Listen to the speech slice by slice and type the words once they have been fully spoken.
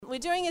We're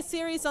doing a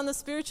series on the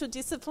spiritual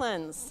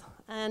disciplines,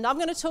 and I'm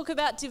going to talk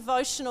about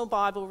devotional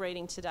Bible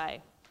reading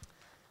today.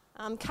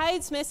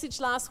 Cade's message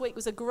last week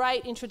was a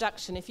great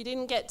introduction. If you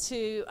didn't get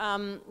to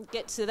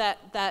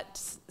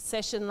that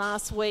session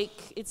last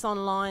week, it's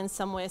online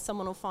somewhere.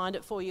 Someone will find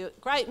it for you.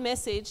 Great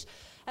message.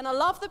 And I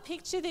love the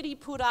picture that he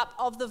put up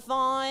of the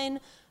vine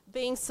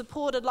being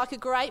supported like a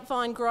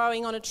grapevine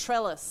growing on a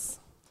trellis.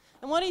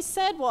 And what he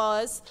said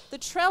was, the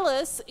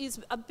trellis is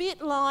a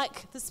bit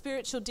like the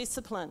spiritual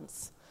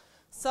disciplines.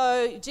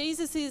 So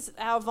Jesus is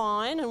our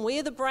vine and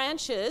we're the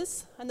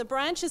branches, and the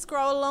branches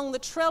grow along the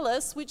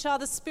trellis, which are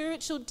the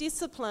spiritual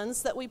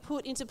disciplines that we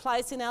put into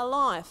place in our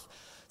life.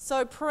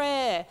 So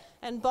prayer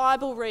and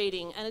Bible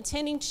reading and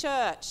attending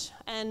church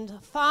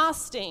and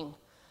fasting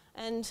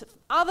and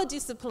other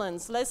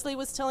disciplines. Leslie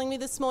was telling me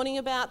this morning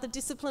about the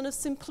discipline of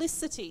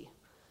simplicity.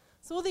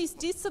 So all these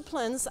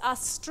disciplines are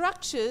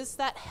structures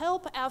that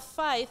help our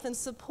faith and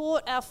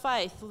support our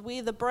faith.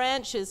 We're the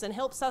branches and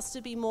helps us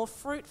to be more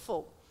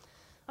fruitful.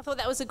 I thought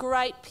that was a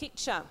great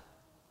picture.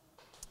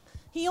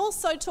 He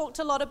also talked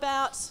a lot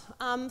about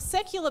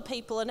secular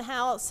people and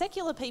how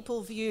secular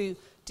people view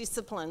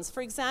disciplines.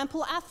 For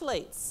example,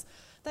 athletes.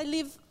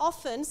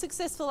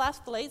 Successful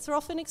athletes are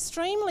often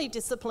extremely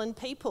disciplined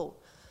people.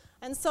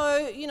 And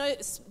so,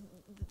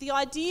 the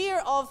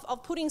idea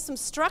of putting some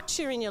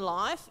structure in your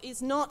life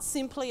is not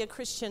simply a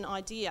Christian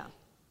idea.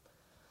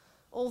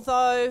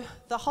 Although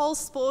the whole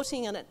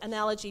sporting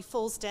analogy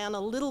falls down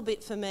a little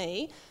bit for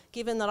me,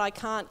 given that I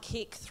can't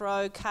kick,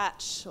 throw,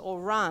 catch or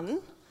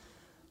run,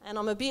 and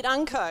I'm a bit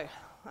unco.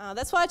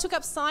 That's why I took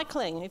up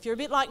cycling. If you're a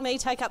bit like me,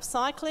 take up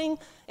cycling.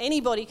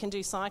 Anybody can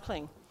do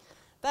cycling.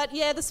 But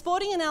yeah, the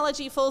sporting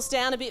analogy falls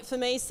down a bit for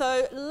me,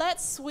 so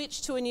let's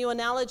switch to a new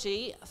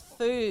analogy,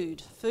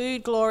 food.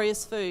 Food,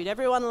 glorious food.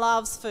 Everyone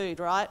loves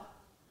food, right?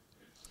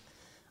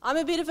 I'm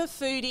a bit of a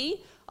foodie.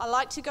 I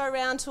like to go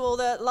around to all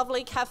the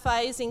lovely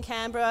cafes in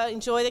Canberra,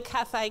 enjoy the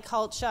cafe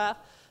culture.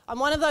 I'm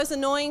one of those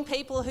annoying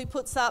people who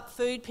puts up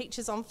food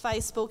pictures on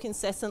Facebook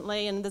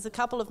incessantly, and there's a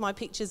couple of my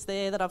pictures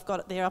there that I've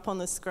got there up on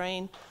the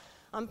screen.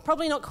 I'm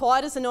probably not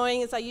quite as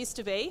annoying as I used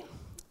to be,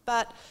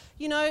 but,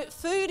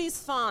 food is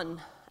fun,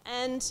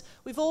 and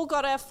we've all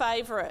got our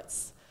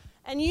favourites.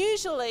 And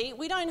usually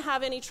we don't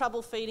have any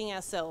trouble feeding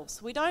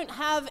ourselves. We don't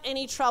have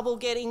any trouble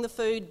getting the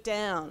food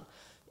down.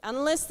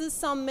 Unless there's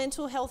some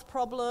mental health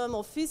problem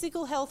or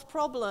physical health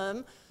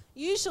problem,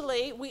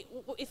 usually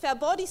if our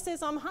body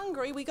says, I'm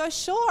hungry, we go,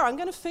 sure, I'm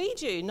going to feed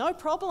you, no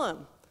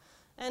problem.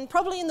 And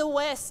probably in the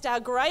West, our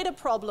greater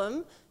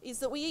problem is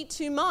that we eat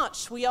too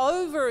much. We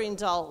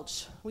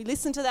overindulge. We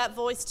listen to that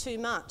voice too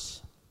much.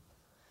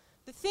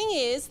 The thing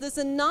is, there's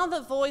another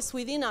voice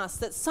within us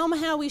that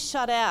somehow we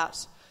shut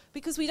out,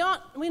 because we're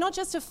not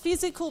just a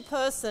physical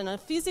person, a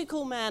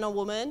physical man or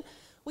woman.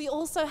 We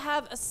also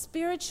have a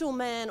spiritual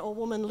man or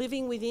woman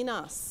living within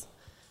us.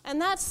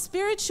 And that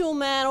spiritual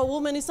man or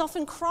woman is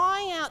often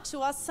crying out to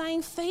us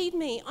saying, feed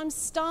me, I'm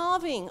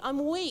starving,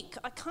 I'm weak,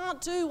 I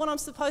can't do what I'm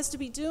supposed to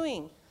be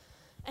doing.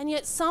 And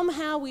yet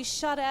somehow we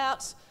shut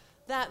out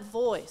that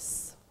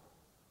voice.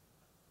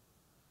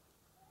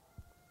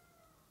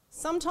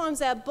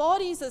 Sometimes our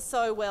bodies are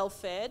so well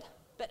fed,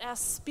 but our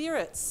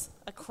spirits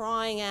are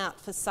crying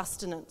out for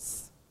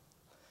sustenance.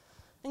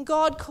 And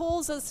God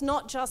calls us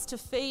not just to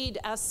feed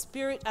our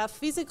spirit, our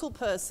physical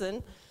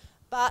person,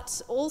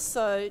 but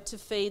also to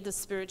feed the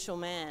spiritual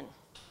man.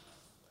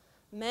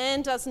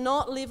 Man does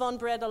not live on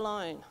bread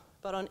alone,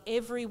 but on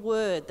every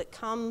word that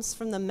comes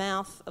from the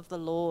mouth of the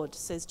Lord,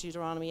 says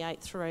Deuteronomy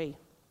 8:3.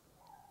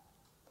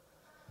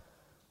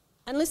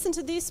 And listen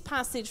to this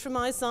passage from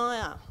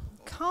Isaiah.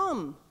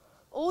 Come,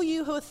 all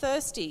you who are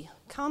thirsty,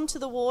 come to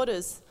the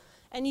waters,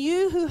 and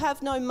you who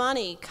have no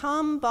money,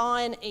 come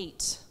buy and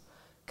eat.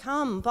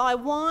 Come, buy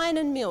wine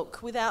and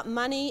milk without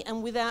money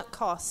and without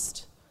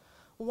cost.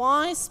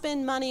 Why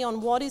spend money on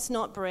what is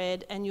not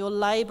bread and your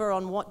labour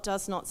on what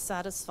does not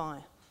satisfy?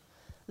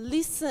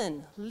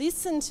 Listen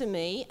to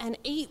me and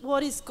eat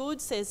what is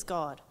good, says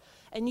God,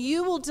 and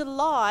you will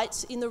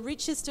delight in the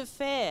richest of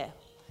fare.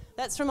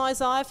 That's from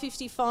Isaiah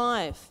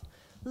 55.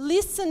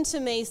 Listen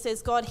to me,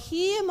 says God,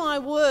 hear my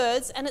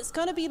words, and it's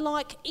going to be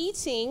like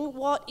eating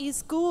what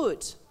is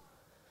good.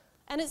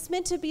 And it's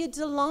meant to be a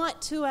delight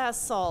to our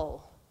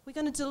soul. We're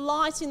going to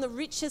delight in the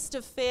richest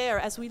of fare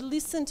as we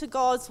listen to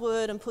God's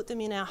word and put them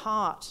in our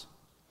heart.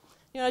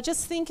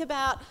 Just think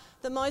about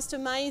the most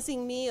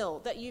amazing meal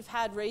that you've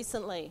had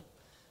recently.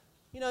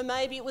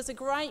 Maybe it was a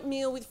great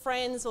meal with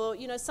friends, or,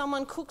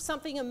 someone cooked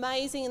something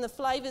amazing and the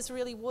flavours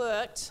really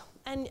worked,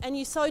 and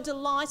you're so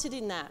delighted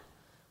in that.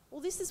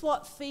 Well, this is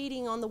what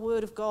feeding on the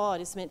word of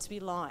God is meant to be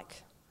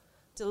like.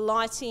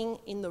 Delighting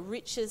in the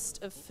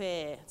richest of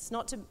fare. It's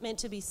not meant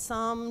to be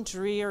some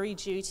dreary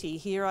duty.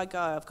 Here I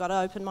go. I've got to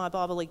open my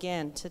Bible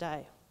again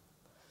today.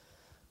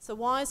 So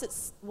why is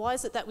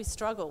it that we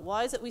struggle?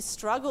 Why is it we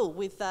struggle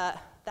with that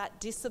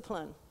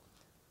discipline?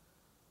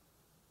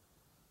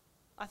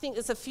 I think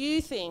there's a few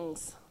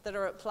things that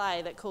are at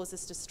play that cause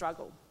us to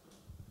struggle.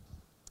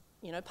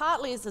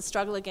 Partly is the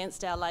struggle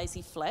against our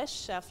lazy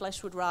flesh. Our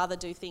flesh would rather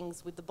do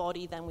things with the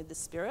body than with the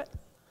spirit.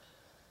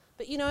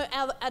 But you know,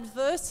 our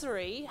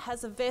adversary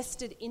has a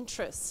vested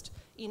interest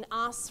in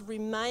us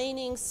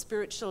remaining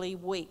spiritually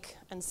weak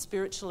and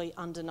spiritually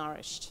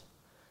undernourished.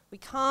 We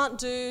can't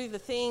do the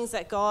things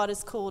that God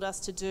has called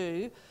us to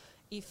do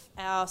if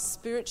our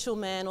spiritual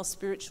man or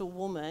spiritual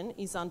woman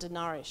is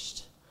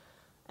undernourished.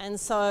 And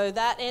so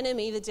that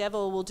enemy, the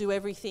devil, will do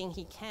everything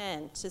he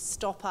can to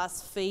stop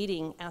us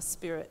feeding our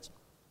spirit.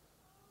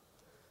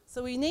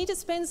 So we need to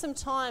spend some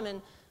time,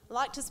 and I'd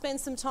like to spend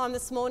some time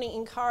this morning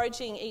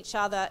encouraging each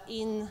other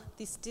in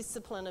this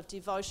discipline of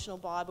devotional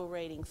Bible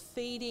reading,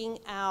 feeding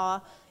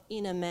our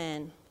inner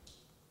man.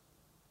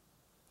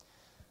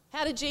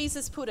 How did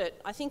Jesus put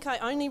it? I think I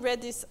only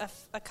read this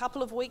a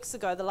couple of weeks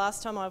ago, the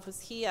last time I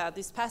was here,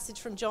 this passage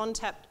from John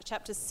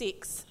chapter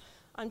 6.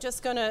 I'm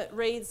just going to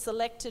read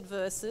selected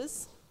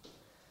verses.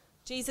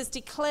 Jesus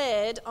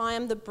declared, "I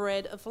am the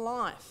bread of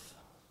life.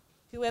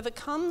 Whoever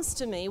comes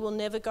to me will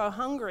never go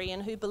hungry,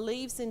 and who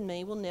believes in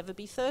me will never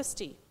be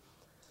thirsty.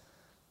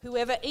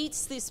 Whoever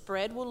eats this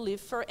bread will live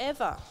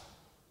forever."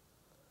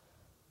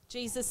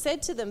 Jesus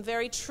said to them,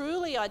 "Very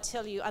truly I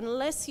tell you,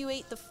 unless you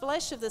eat the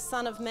flesh of the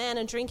Son of Man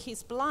and drink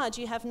his blood,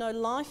 you have no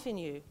life in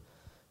you.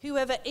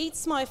 Whoever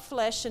eats my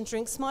flesh and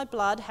drinks my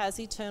blood has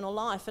eternal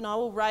life, and I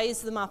will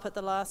raise them up at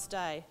the last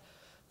day.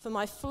 For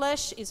my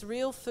flesh is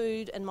real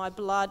food and my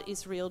blood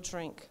is real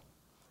drink.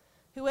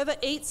 Whoever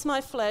eats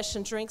my flesh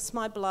and drinks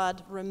my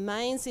blood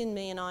remains in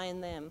me and I in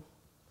them."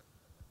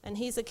 And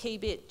here's a key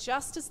bit.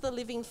 "Just as the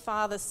living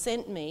Father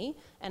sent me,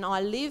 and I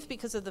live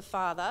because of the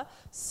Father,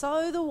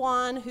 so the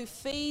one who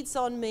feeds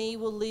on me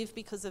will live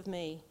because of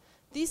me.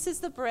 This is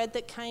the bread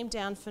that came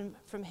down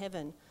from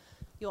heaven.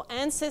 Your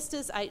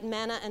ancestors ate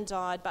manna and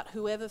died, but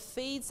whoever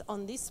feeds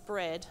on this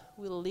bread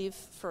will live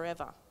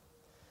forever."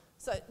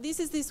 So this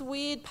is this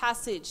weird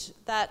passage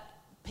that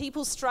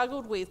people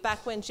struggled with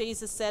back when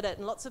Jesus said it,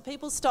 and lots of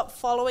people stopped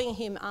following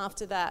him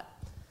after that.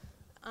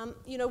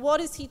 What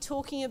is he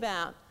talking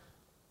about?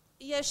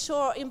 Yeah,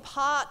 sure, in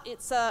part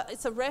it's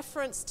a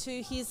reference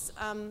to his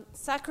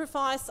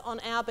sacrifice on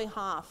our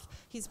behalf,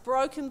 his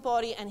broken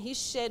body and his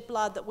shed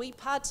blood that we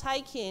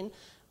partake in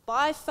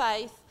by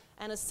faith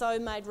and are so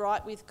made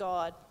right with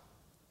God.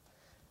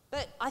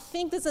 But I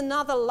think there's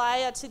another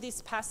layer to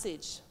this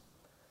passage.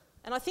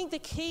 And I think the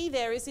key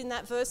there is in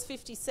that verse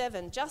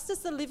 57. "Just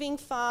as the living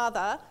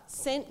Father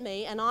sent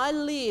me, and I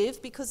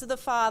live because of the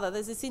Father,"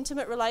 there's this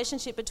intimate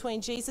relationship between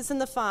Jesus and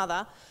the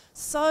Father,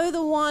 "so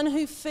the one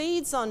who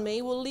feeds on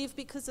me will live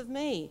because of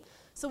me."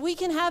 So we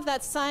can have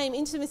that same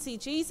intimacy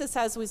Jesus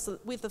has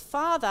with the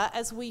Father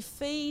as we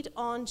feed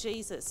on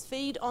Jesus,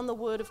 feed on the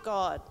Word of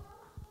God.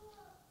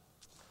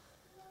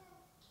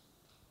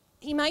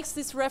 He makes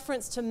this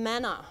reference to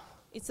manna.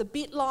 It's a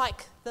bit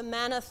like the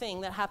manna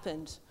thing that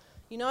happened.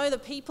 You know, the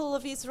people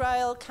of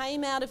Israel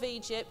came out of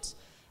Egypt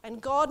and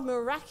God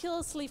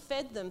miraculously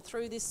fed them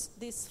through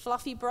this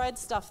fluffy bread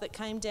stuff that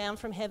came down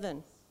from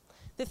heaven.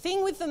 The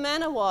thing with the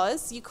manna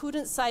was you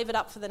couldn't save it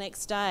up for the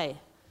next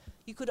day.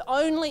 You could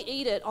only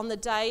eat it on the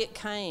day it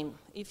came.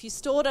 If you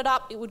stored it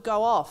up, it would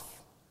go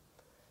off.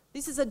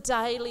 This is a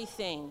daily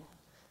thing.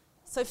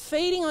 So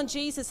feeding on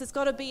Jesus has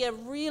got to be a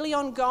really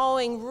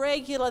ongoing,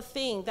 regular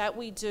thing that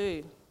we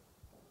do.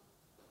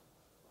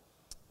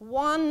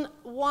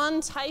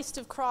 One taste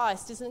of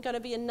Christ isn't going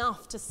to be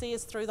enough to see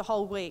us through the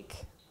whole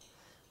week.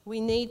 We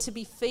need to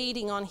be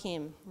feeding on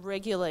him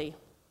regularly.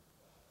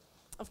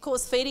 Of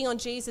course, feeding on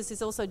Jesus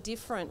is also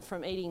different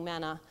from eating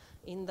manna,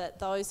 in that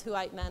those who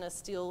ate manna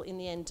still in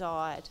the end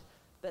died.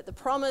 But the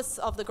promise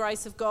of the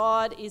grace of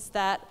God is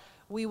that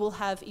we will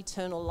have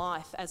eternal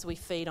life as we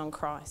feed on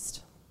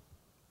Christ.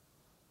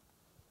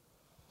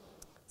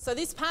 So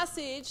this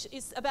passage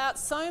is about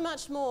so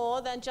much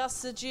more than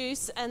just the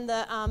juice and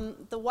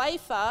the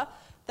wafer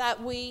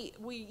that we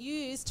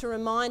use to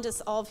remind us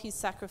of his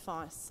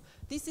sacrifice.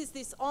 This is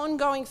this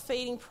ongoing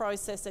feeding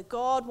process that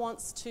God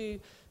wants to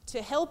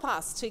help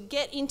us to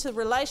get into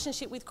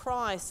relationship with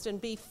Christ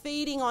and be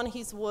feeding on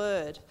his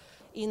word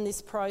in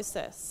this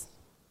process.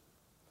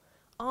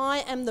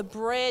 "I am the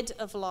bread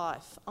of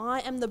life. I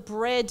am the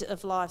bread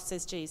of life,"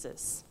 says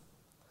Jesus.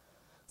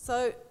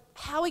 So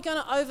how are we going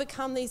to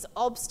overcome these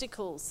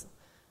obstacles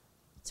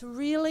to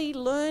really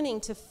learning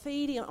to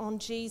feed on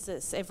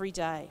Jesus every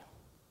day?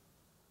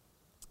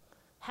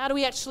 How do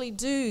we actually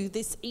do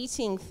this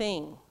eating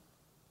thing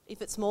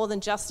if it's more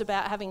than just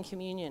about having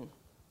communion?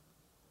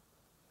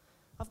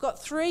 I've got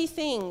 3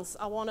 things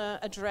I want to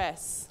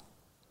address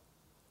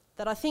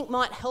that I think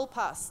might help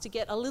us to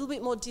get a little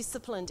bit more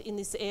disciplined in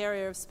this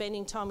area of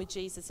spending time with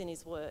Jesus in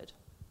his word.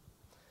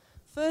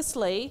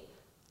 Firstly,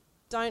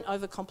 don't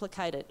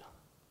overcomplicate it.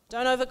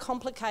 Don't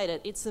overcomplicate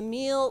it. It's a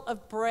meal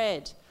of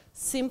bread,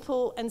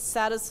 simple and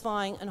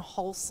satisfying and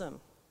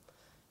wholesome.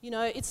 You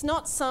know, it's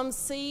not some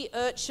sea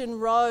urchin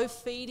roe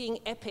feeding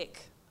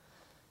epic.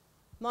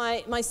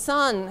 My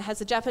son has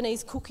a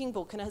Japanese cooking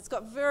book and it's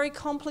got very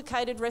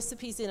complicated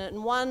recipes in it,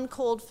 and one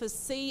called for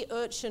sea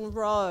urchin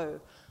roe.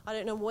 I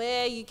don't know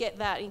where you get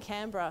that in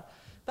Canberra.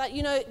 But,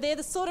 they're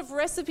the sort of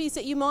recipes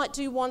that you might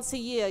do once a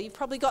year. You've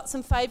probably got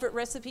some favourite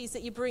recipes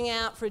that you bring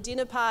out for a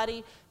dinner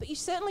party, but you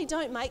certainly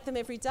don't make them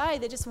every day.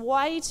 They're just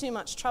way too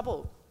much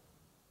trouble.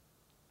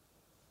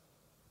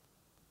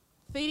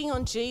 Feeding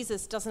on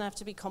Jesus doesn't have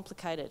to be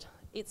complicated.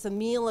 It's a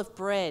meal of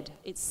bread.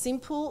 It's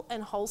simple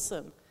and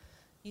wholesome.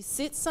 You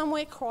sit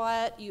somewhere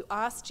quiet, you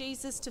ask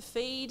Jesus to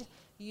feed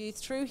you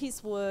through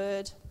his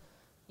word,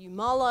 you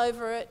mull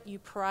over it, you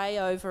pray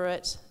over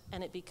it,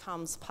 and it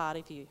becomes part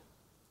of you.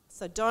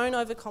 So don't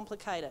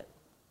overcomplicate it.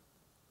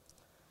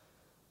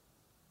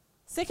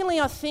 Secondly,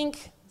 I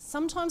think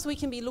sometimes we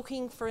can be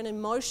looking for an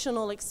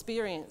emotional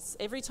experience.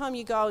 Every time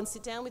you go and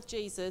sit down with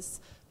Jesus,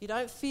 you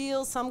don't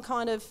feel some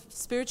kind of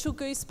spiritual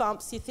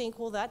goosebumps. You think,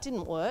 well, that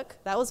didn't work.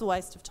 That was a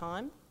waste of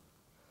time.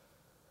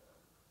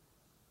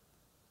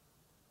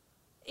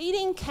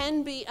 Eating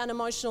can be an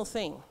emotional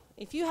thing.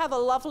 If you have a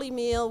lovely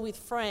meal with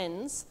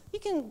friends, you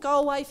can go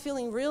away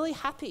feeling really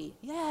happy.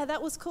 Yeah,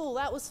 that was cool.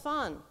 That was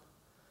fun.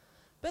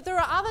 But there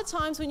are other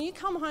times when you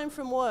come home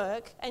from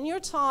work and you're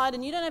tired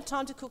and you don't have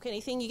time to cook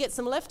anything. You get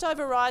some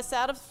leftover rice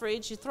out of the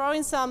fridge, you throw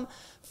in some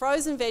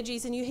frozen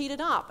veggies and you heat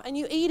it up and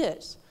you eat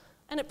it.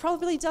 And it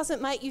probably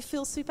doesn't make you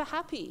feel super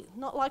happy,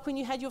 not like when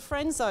you had your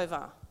friends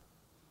over.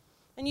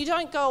 And you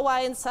don't go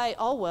away and say,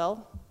 oh,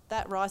 well,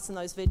 that rice and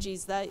those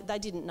veggies, they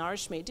didn't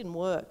nourish me. It didn't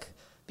work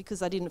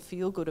because I didn't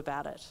feel good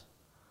about it.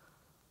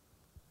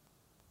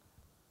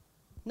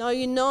 No,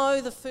 you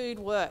know the food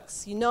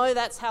works. You know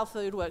that's how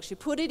food works. You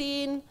put it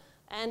in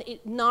and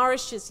it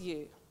nourishes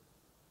you.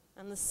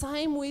 And the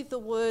same with the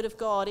Word of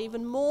God,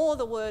 even more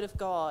the Word of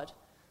God.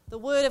 The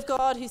Word of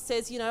God who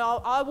says,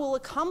 I will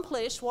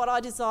accomplish what I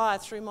desire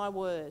through my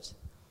Word.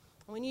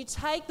 And when you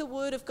take the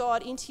Word of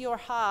God into your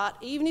heart,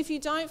 even if you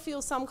don't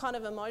feel some kind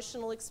of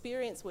emotional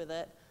experience with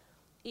it,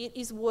 it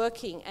is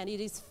working and it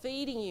is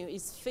feeding you,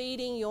 is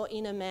feeding your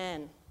inner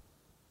man.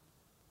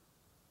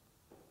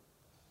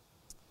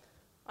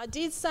 I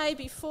did say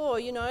before,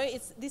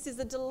 this is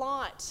a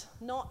delight,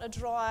 not a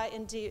dry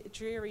and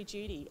dreary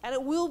duty. And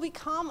it will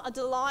become a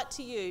delight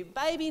to you.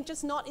 Maybe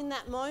just not in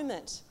that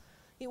moment.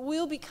 It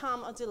will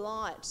become a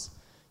delight.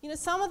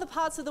 Some of the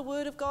parts of the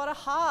Word of God are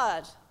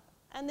hard.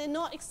 And they're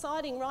not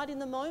exciting right in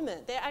the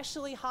moment. They're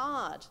actually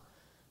hard.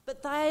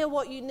 But they are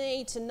what you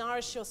need to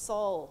nourish your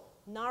soul,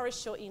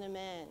 nourish your inner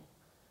man.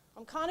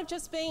 I'm kind of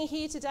just being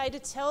here today to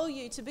tell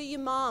you to be your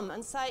mum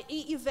and say,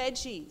 eat your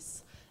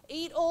veggies.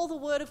 Eat all the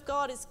Word of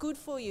God. It's good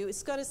for you.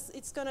 It's going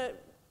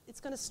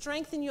to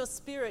strengthen your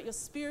spirit. Your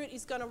spirit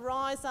is going to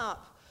rise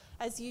up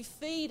as you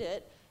feed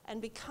it and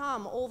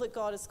become all that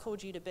God has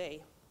called you to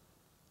be.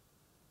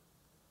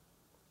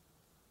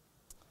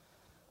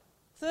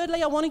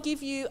 Thirdly, I want to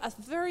give you a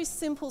very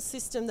simple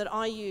system that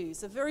I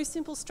use, a very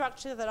simple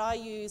structure that I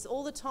use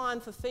all the time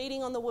for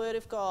feeding on the Word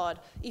of God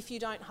if you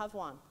don't have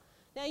one.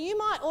 Now, you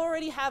might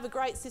already have a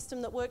great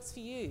system that works for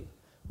you.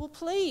 Well,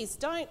 please,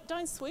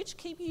 don't switch.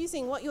 Keep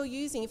using what you're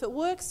using. If it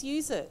works,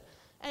 use it.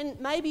 And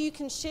maybe you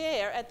can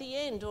share at the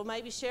end or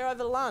maybe share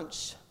over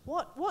lunch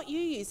what you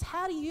use.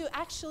 How do you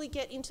actually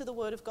get into the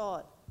Word of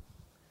God?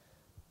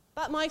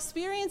 But my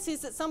experience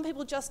is that some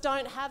people just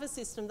don't have a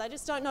system. They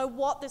just don't know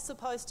what they're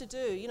supposed to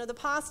do. The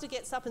pastor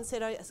gets up and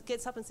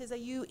says, are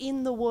you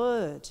in the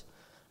Word?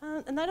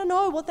 And they don't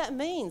know what that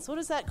means. What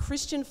does that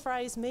Christian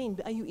phrase mean?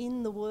 Are you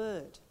in the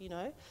Word?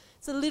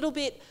 It's a little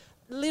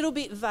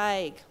bit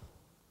vague.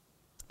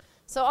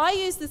 So I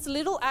use this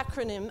little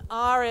acronym,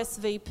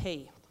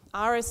 RSVP.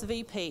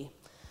 RSVP.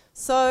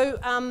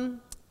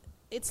 So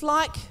it's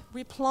like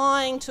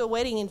replying to a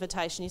wedding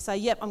invitation. You say,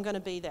 yep, I'm going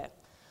to be there.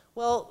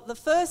 Well, the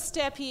first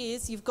step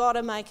is you've got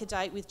to make a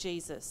date with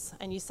Jesus.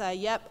 And you say,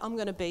 yep, I'm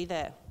going to be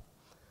there.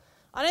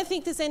 I don't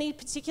think there's any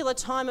particular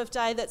time of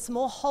day that's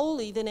more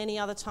holy than any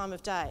other time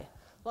of day.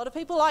 A lot of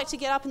people like to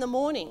get up in the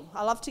morning.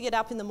 I love to get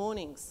up in the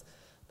mornings.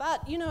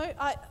 But,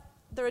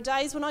 there are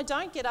days when I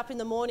don't get up in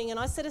the morning and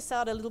I set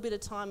aside a little bit of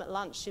time at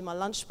lunch, in my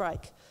lunch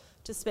break,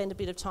 to spend a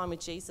bit of time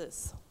with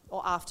Jesus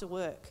or after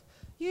work.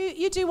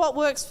 You do what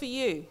works for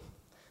you.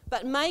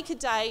 But make a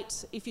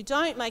date. If you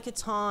don't make a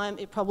time,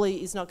 it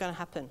probably is not going to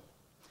happen.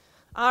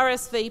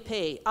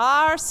 RSVP.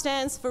 R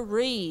stands for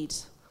read.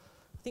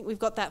 I think we've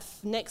got that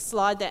next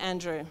slide there,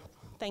 Andrew.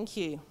 Thank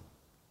you.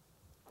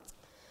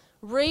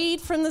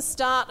 Read from the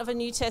start of a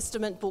New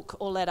Testament book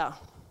or letter.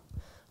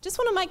 Just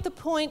want to make the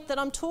point that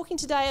I'm talking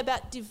today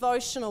about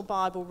devotional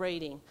Bible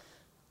reading,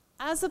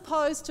 as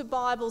opposed to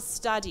Bible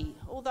study,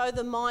 although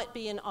there might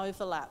be an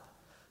overlap.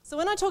 So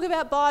when I talk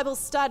about Bible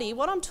study,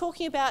 what I'm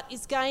talking about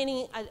is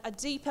gaining a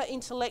deeper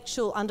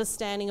intellectual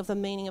understanding of the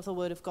meaning of the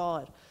Word of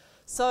God.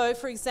 So,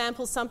 for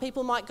example, some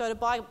people might go to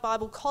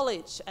Bible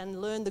college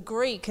and learn the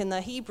Greek and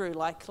the Hebrew,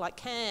 like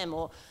Cam,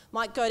 or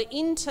might go to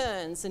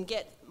interns and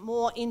get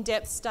more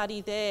in-depth study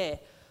there.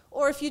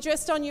 Or if you're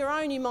just on your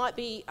own, you might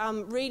be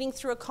reading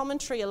through a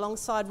commentary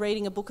alongside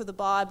reading a book of the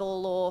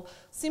Bible, or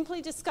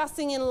simply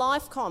discussing in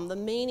LifeCom the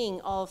meaning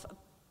of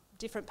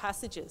different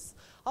passages.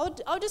 I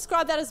would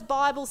describe that as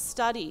Bible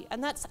study,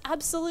 and that's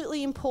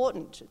absolutely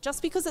important.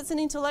 Just because it's an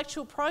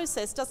intellectual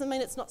process doesn't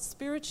mean it's not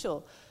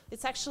spiritual.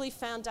 It's actually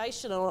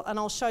foundational, and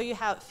I'll show you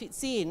how it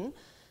fits in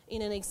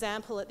an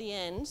example at the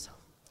end.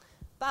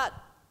 But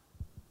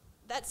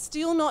that's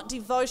still not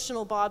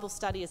devotional Bible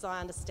study as I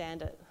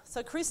understand it.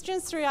 So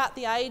Christians throughout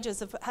the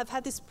ages have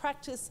had this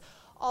practice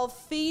of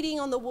feeding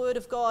on the Word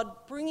of God,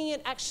 bringing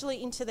it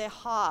actually into their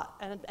heart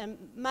and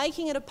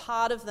making it a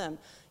part of them.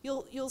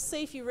 You'll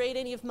see if you read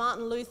any of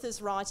Martin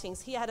Luther's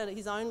writings, he had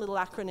his own little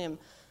acronym,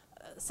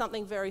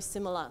 something very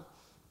similar.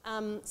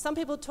 Some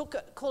people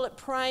call it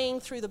praying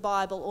through the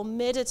Bible or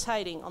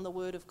meditating on the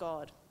Word of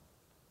God.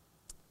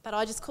 But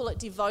I just call it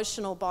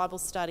devotional Bible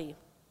study.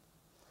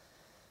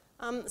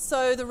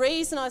 So the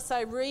reason I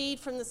say read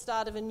from the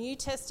start of a New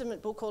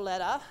Testament book or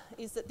letter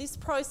is that this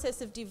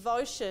process of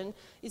devotion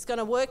is going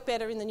to work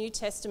better in the New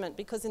Testament,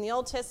 because in the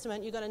Old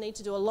Testament you're going to need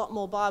to do a lot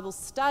more Bible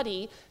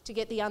study to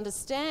get the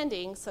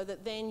understanding, so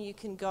that then you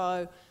can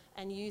go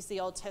and use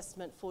the Old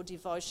Testament for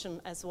devotion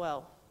as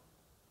well.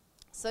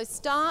 So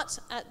start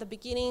at the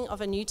beginning of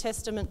a New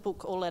Testament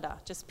book or letter.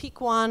 Just pick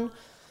one.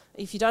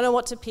 If you don't know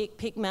what to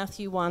pick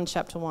Matthew 1,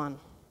 chapter 1.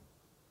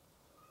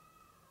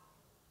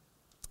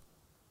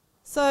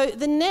 So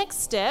the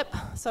next step,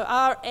 so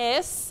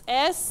RS,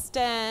 S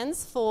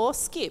stands for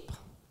skip.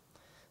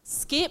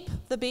 Skip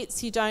the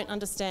bits you don't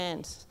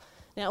understand.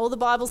 Now, all the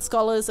Bible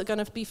scholars are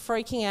going to be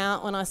freaking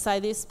out when I say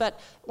this, but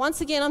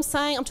once again,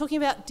 I'm talking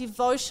about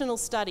devotional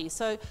study.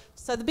 So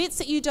the bits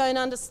that you don't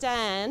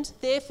understand,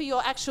 they're for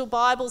your actual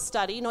Bible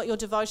study, not your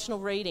devotional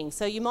reading.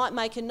 So you might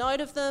make a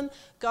note of them,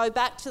 go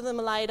back to them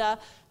later,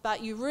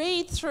 but you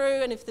read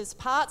through, and if there's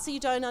parts that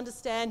you don't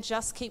understand,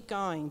 just keep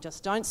going.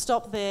 Just don't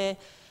stop there.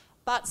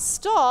 But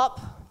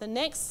stop, the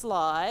next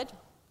slide,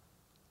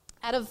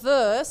 at a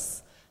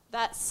verse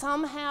that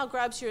somehow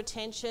grabs your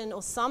attention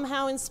or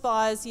somehow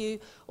inspires you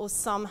or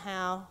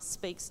somehow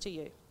speaks to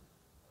you.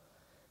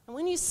 And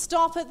when you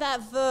stop at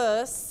that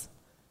verse,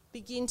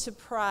 begin to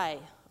pray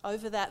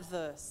over that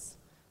verse.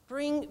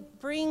 Bring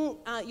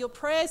your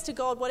prayers to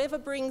God, whatever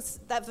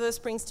that verse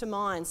brings to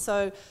mind.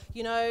 So,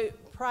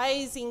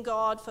 praising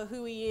God for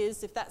who He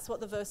is, if that's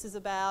what the verse is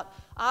about.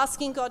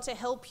 Asking God to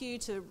help you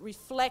to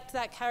reflect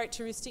that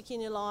characteristic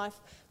in your life.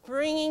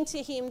 Bringing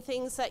to Him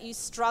things that you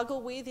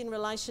struggle with in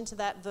relation to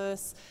that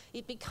verse.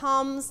 It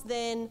becomes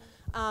then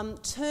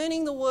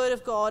turning the Word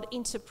of God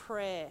into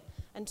prayer.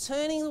 And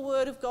turning the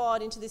Word of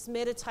God into this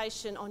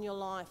meditation on your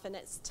life. And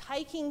it's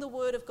taking the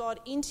Word of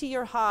God into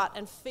your heart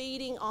and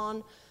feeding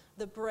on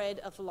the bread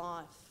of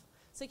life.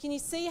 So can you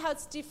see how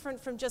it's different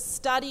from just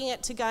studying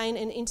it to gain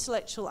an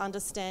intellectual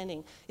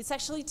understanding? It's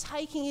actually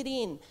taking it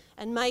in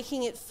and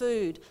making it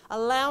food,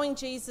 allowing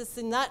Jesus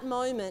in that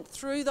moment,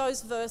 through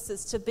those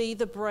verses, to be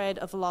the bread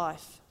of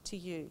life to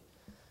you.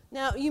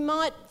 Now, you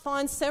might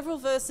find several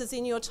verses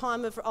in your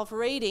time of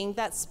reading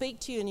that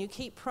speak to you, and you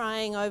keep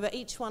praying over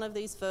each one of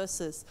these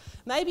verses.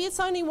 Maybe it's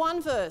only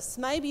one verse.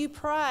 Maybe you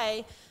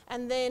pray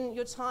and then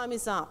your time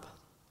is up.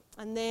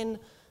 And then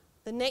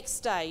the next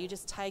day, you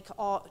just take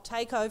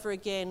over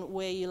again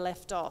where you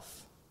left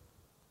off.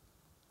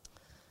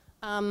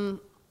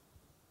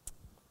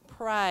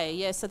 Pray.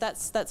 Yeah, so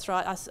that's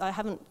right. I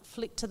haven't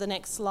flicked to the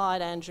next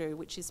slide, Andrew,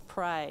 which is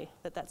pray,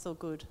 but that's all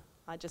good.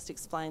 I just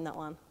explained that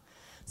one.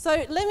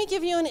 So let me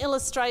give you an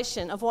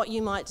illustration of what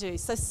you might do.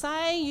 So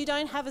say you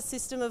don't have a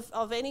system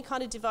of any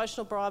kind of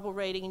devotional Bible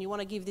reading and you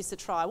want to give this a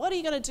try. What are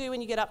you going to do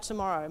when you get up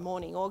tomorrow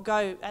morning, or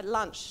go at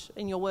lunch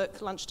in your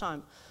work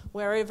lunchtime,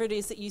 wherever it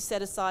is that you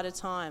set aside a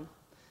time?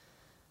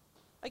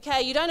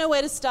 Okay, you don't know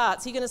where to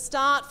start. So you're going to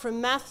start from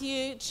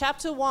Matthew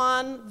chapter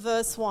 1,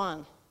 verse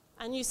 1.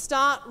 And you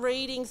start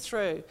reading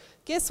through.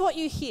 Guess what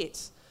you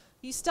hit?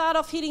 You start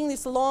off hitting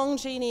this long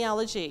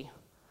genealogy.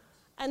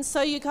 And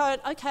so you go,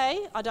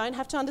 okay, I don't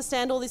have to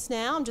understand all this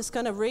now. I'm just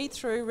going to read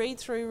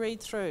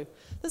through.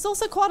 There's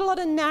also quite a lot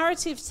of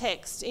narrative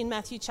text in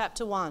Matthew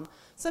chapter 1.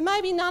 So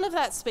maybe none of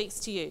that speaks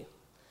to you.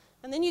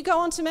 And then you go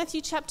on to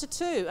Matthew chapter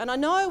 2. And I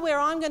know where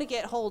I'm going to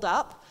get hauled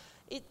up.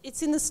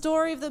 It's in the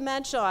story of the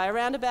Magi,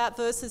 around about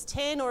verses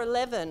 10 or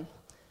 11.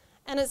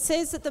 And it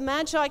says that the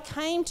Magi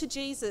came to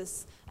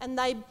Jesus and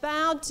they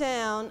bowed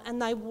down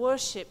and they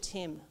worshipped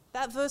Him.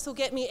 That verse will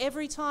get me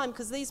every time,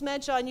 because these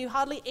Magi knew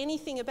hardly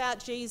anything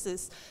about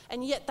Jesus,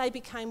 and yet they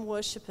became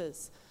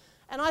worshippers.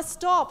 And I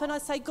stop and I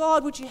say,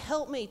 God, would you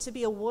help me to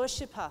be a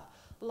worshipper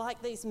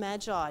like these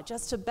Magi,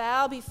 just to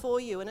bow before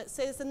you? And it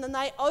says, and then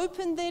they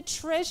opened their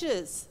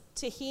treasures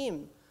to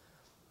Him.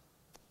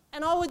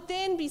 And I would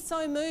then be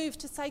so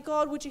moved to say,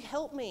 God, would you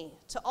help me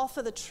to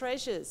offer the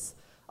treasures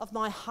of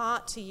my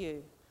heart to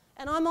you?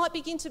 And I might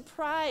begin to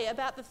pray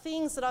about the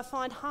things that I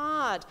find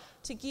hard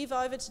to give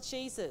over to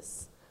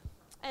Jesus.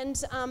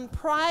 And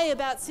pray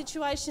about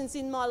situations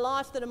in my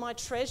life that are my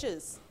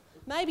treasures.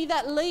 Maybe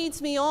that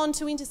leads me on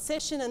to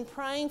intercession and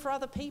praying for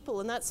other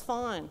people, and that's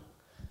fine.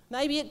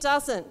 Maybe it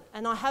doesn't,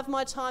 and I have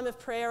my time of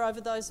prayer over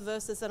those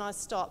verses and I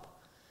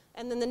stop.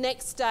 And then the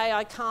next day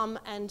I come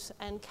and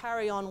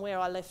carry on where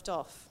I left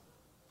off.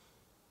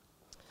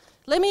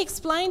 Let me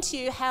explain to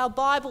you how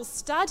Bible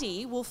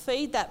study will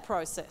feed that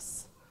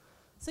process.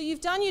 So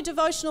you've done your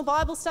devotional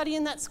Bible study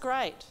and that's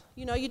great.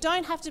 You know, you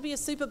don't have to be a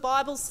super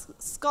Bible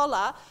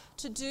scholar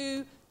to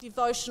do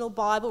devotional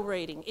Bible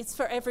reading. It's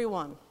for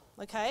everyone,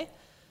 okay?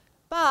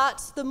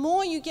 But the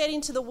more you get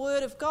into the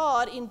Word of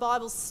God in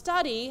Bible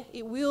study,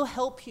 it will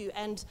help you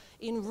and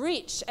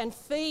enrich and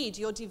feed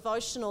your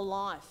devotional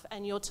life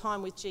and your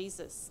time with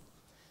Jesus.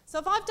 So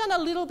if I've done a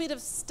little bit of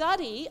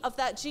study of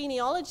that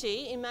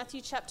genealogy in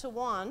Matthew chapter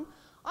 1,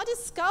 I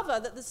discover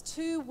that there's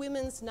 2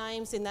 women's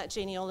names in that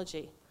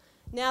genealogy.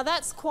 Now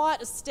that's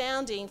quite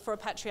astounding for a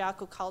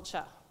patriarchal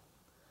culture.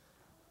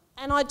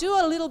 And I do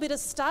a little bit of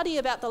study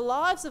about the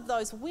lives of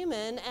those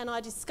women, and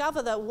I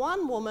discover that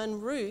one woman,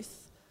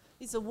 Ruth,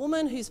 is a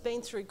woman who's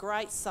been through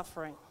great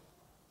suffering.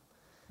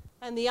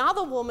 And the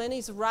other woman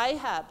is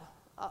Rahab,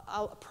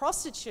 a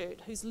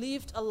prostitute who's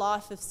lived a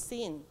life of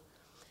sin.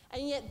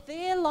 And yet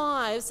their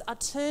lives are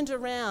turned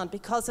around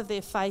because of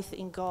their faith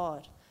in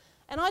God.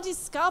 And I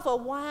discover,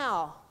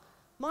 wow,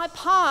 my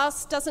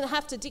past doesn't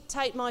have to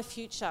dictate my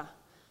future.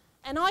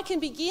 And I can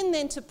begin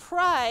then to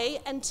pray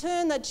and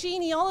turn the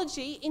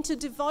genealogy into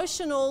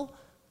devotional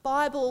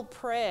Bible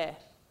prayer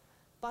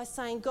by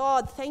saying,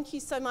 God, thank you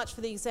so much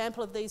for the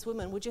example of these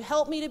women. Would you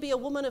help me to be a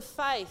woman of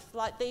faith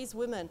like these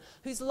women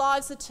whose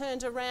lives are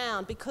turned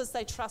around because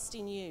they trust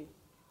in you?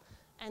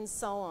 And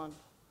so on.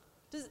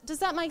 Does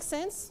that make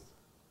sense?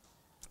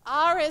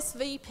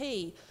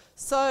 RSVP.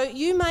 So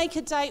you make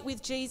a date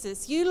with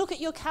Jesus. You look at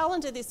your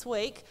calendar this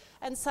week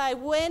and say,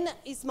 when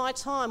is my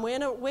time?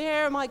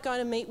 Where am I going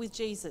to meet with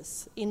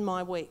Jesus in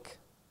my week?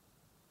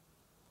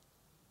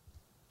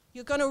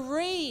 You're going to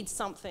read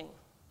something.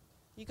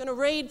 You're going to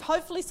read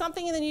hopefully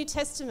something in the New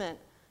Testament.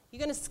 You're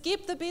going to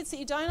skip the bits that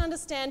you don't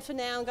understand for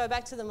now and go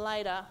back to them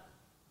later.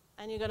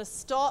 And you're going to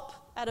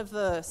stop at a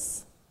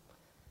verse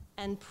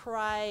and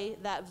pray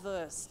that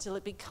verse till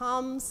it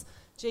becomes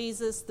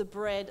Jesus, the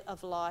bread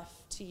of life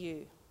to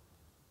you.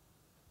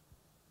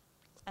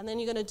 And then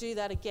you're going to do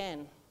that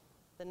again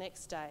the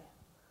next day.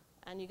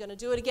 And you're going to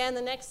do it again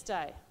the next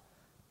day.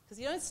 Because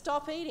you don't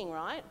stop eating,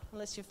 right?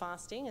 Unless you're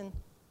fasting, and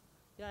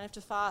you don't have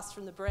to fast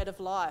from the bread of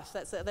life.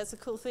 That's a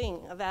cool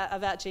thing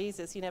about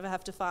Jesus. You never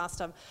have to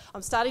fast.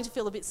 I'm starting to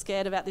feel a bit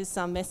scared about this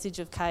message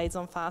of Cade's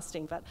on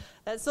fasting, but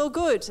that's all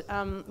good.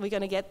 We're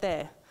going to get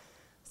there.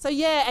 So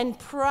yeah, and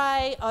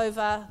pray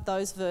over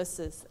those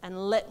verses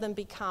and let them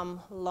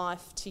become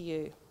life to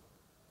you.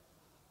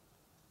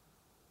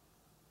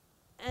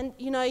 And,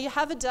 you know, you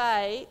have a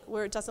day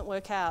where it doesn't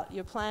work out.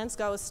 Your plans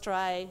go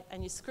astray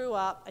and you screw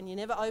up and you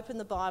never open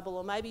the Bible,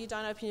 or maybe you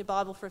don't open your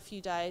Bible for a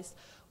few days.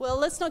 Well,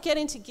 let's not get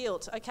into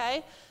guilt,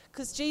 okay?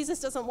 Because Jesus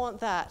doesn't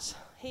want that.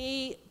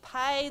 He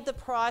paid the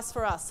price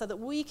for us so that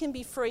we can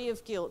be free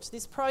of guilt.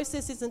 This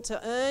process isn't to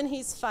earn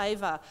his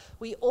favour.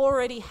 We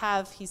already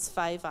have his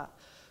favour.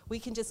 We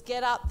can just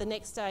get up the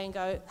next day and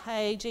go,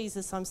 hey,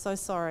 Jesus, I'm so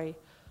sorry.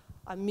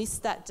 I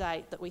missed that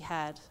date that we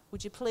had.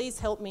 Would you please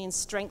help me and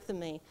strengthen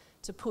me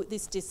to put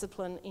this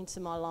discipline into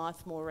my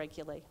life more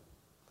regularly?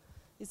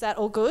 Is that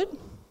all good?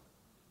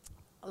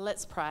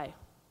 Let's pray.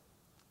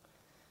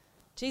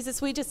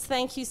 Jesus, we just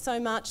thank you so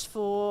much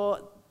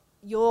for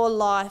your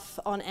life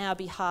on our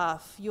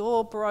behalf,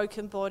 your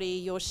broken body,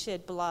 your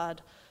shed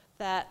blood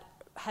that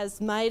has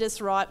made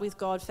us right with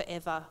God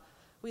forever.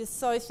 We are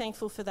so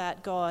thankful for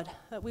that, God.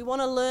 That we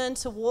want to learn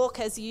to walk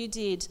as you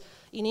did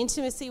in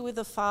intimacy with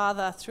the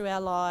Father through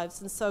our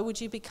lives. And so would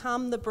you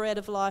become the bread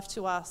of life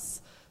to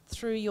us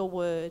through your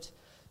word?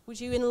 Would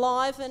you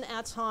enliven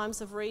our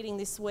times of reading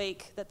this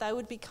week, that they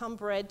would become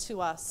bread to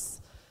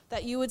us,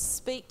 that you would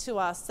speak to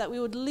us, that we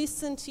would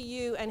listen to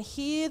you and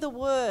hear the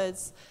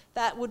words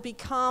that would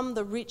become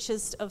the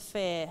richest of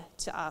fare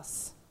to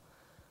us.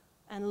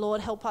 And Lord,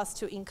 help us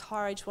to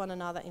encourage one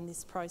another in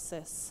this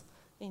process.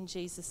 In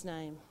Jesus'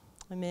 name,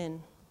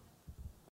 amen.